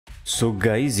So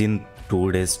guys, in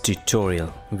today's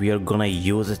tutorial we are gonna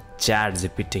use a Chat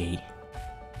GPT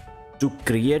to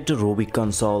create a Ruby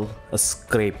console, a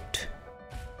script,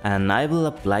 and I will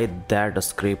apply that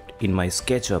script in my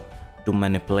SketchUp to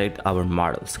manipulate our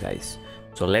models, guys.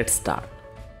 So let's start.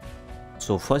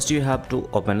 So first you have to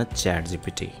open a Chat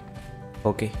GPT.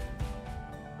 Okay,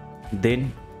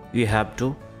 then you have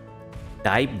to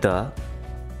type the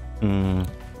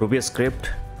Ruby script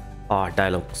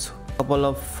dialogues. Couple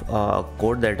of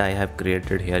code that I have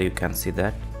created here, you can see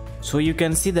that. So you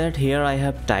can see that here I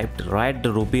have typed write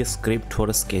the Ruby script for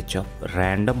SketchUp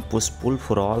random push pull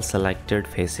for all selected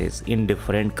faces in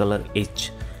different color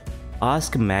each.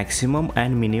 Ask maximum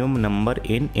and minimum number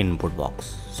in input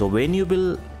box. So when you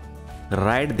will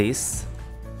write this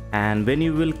and when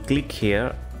you will click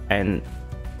here and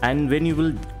when you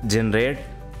will generate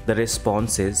the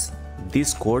responses,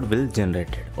 this code will generate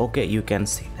it. Okay, you can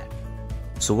see that.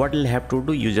 So what you'll have to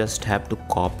do, you just have to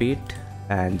copy it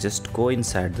and just go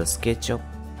inside the SketchUp.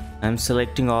 I'm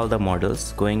selecting all the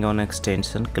models, going on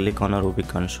extension, click on a Ruby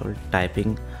console,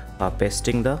 typing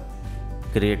pasting the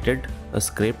created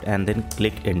script and then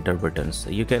click enter buttons.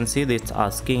 You can see this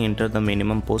asking enter the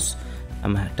minimum push.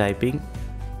 I'm typing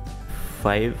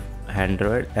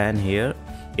 500 and here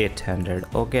 800.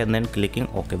 Okay, and then clicking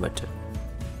OK button.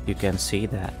 You can see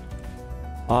that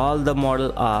all the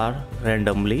model are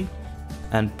randomly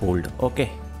and pulled. Okay,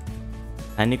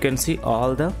 and you can see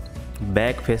all the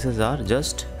back faces are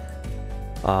just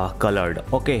colored.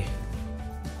 Okay,